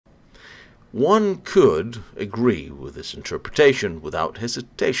One could agree with this interpretation without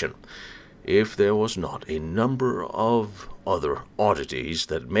hesitation, if there was not a number of other oddities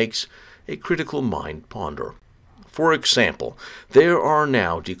that makes a critical mind ponder. For example, there are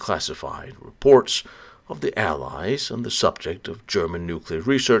now declassified reports of the Allies on the subject of German nuclear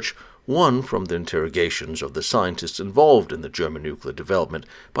research, one from the interrogations of the scientists involved in the German nuclear development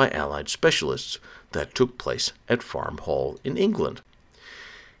by Allied specialists that took place at Farm Hall in England.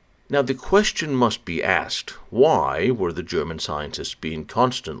 Now the question must be asked, why were the German scientists being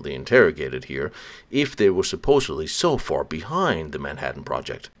constantly interrogated here if they were supposedly so far behind the Manhattan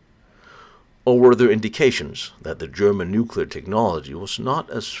Project? Or were there indications that the German nuclear technology was not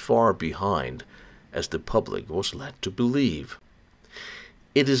as far behind as the public was led to believe?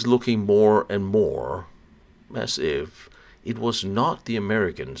 It is looking more and more as if it was not the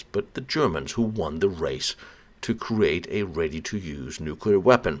Americans but the Germans who won the race to create a ready-to-use nuclear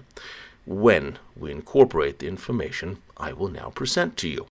weapon, when we incorporate the information I will now present to you.